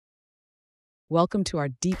Welcome to our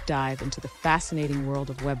deep dive into the fascinating world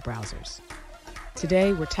of web browsers.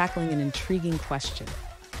 Today, we're tackling an intriguing question.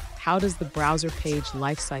 How does the browser page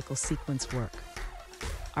lifecycle sequence work?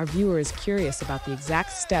 Our viewer is curious about the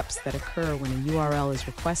exact steps that occur when a URL is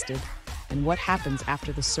requested and what happens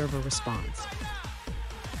after the server responds.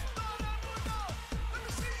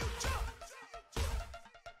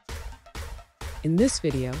 In this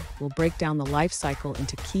video, we'll break down the lifecycle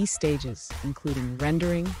into key stages, including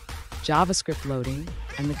rendering, JavaScript loading,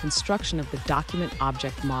 and the construction of the Document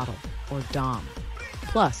Object Model, or DOM.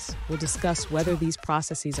 Plus, we'll discuss whether these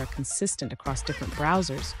processes are consistent across different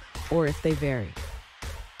browsers or if they vary.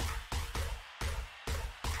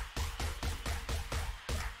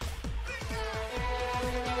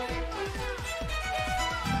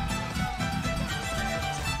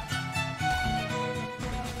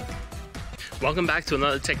 Welcome back to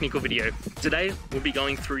another technical video. Today, we'll be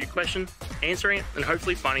going through your question, answering it, and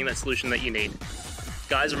hopefully finding that solution that you need.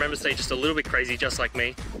 Guys, remember to stay just a little bit crazy, just like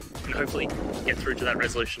me, and hopefully get through to that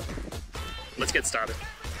resolution. Let's get started.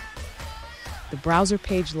 The browser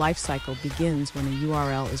page lifecycle begins when a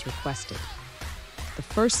URL is requested. The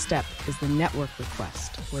first step is the network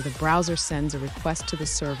request, where the browser sends a request to the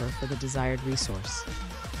server for the desired resource.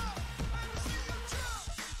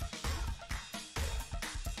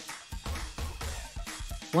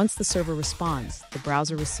 Once the server responds, the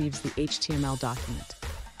browser receives the HTML document.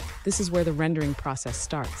 This is where the rendering process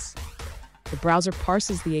starts. The browser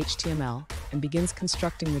parses the HTML and begins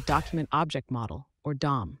constructing the Document Object Model, or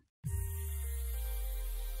DOM.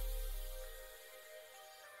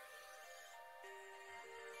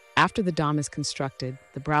 After the DOM is constructed,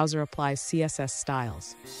 the browser applies CSS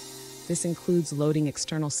styles. This includes loading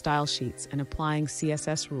external style sheets and applying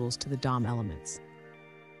CSS rules to the DOM elements.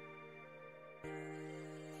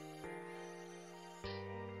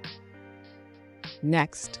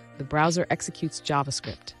 Next, the browser executes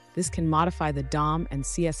JavaScript. This can modify the DOM and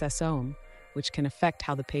CSS OM, which can affect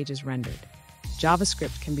how the page is rendered.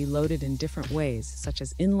 JavaScript can be loaded in different ways, such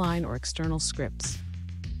as inline or external scripts.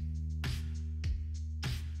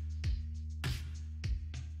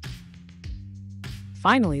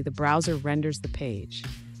 Finally, the browser renders the page.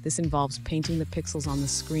 This involves painting the pixels on the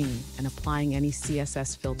screen and applying any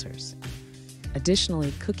CSS filters.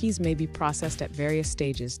 Additionally, cookies may be processed at various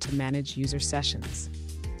stages to manage user sessions.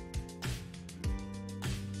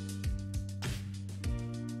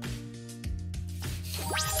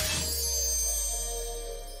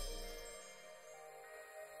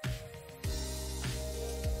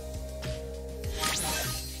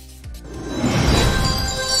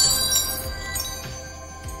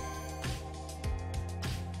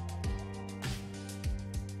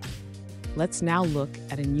 Let's now look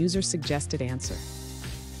at a user-suggested answer.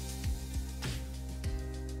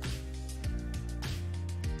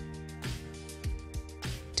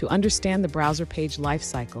 To understand the browser page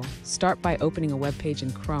lifecycle, start by opening a web page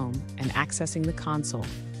in Chrome and accessing the console.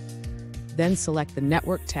 Then select the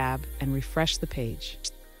Network tab and refresh the page.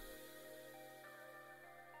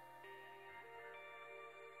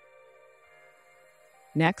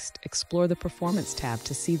 Next, explore the Performance tab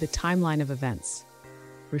to see the timeline of events.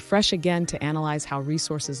 Refresh again to analyze how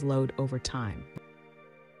resources load over time.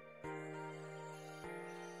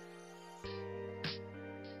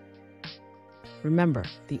 Remember,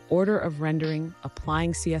 the order of rendering,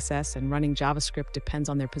 applying CSS, and running JavaScript depends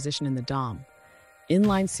on their position in the DOM.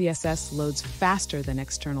 Inline CSS loads faster than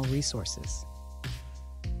external resources.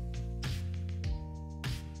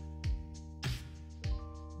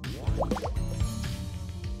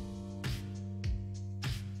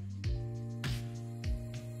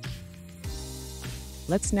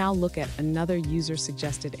 Let's now look at another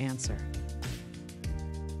user-suggested answer.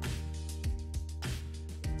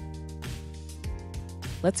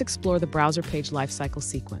 Let's explore the browser page lifecycle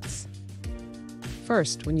sequence.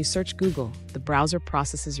 First, when you search Google, the browser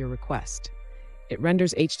processes your request. It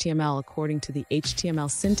renders HTML according to the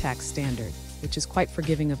HTML syntax standard, which is quite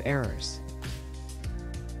forgiving of errors.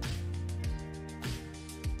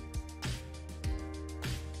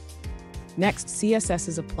 Next, CSS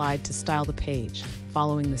is applied to style the page,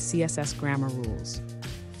 following the CSS grammar rules.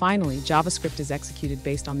 Finally, JavaScript is executed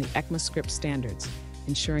based on the ECMAScript standards,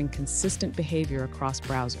 ensuring consistent behavior across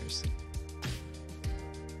browsers.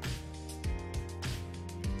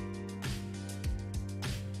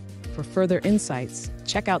 For further insights,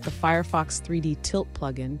 check out the Firefox 3D Tilt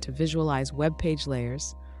plugin to visualize web page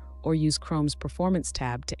layers, or use Chrome's Performance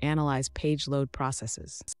tab to analyze page load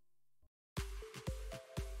processes.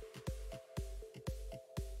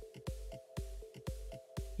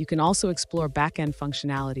 You can also explore back-end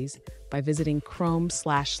functionalities by visiting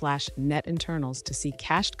chrome//netinternals to see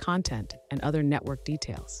cached content and other network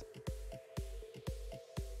details.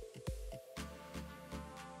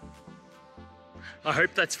 I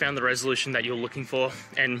hope that's found the resolution that you're looking for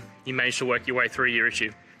and you managed to work your way through your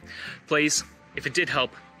issue. Please, if it did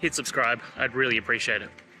help, hit subscribe. I'd really appreciate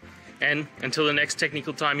it. And until the next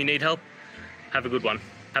technical time you need help, have a good one.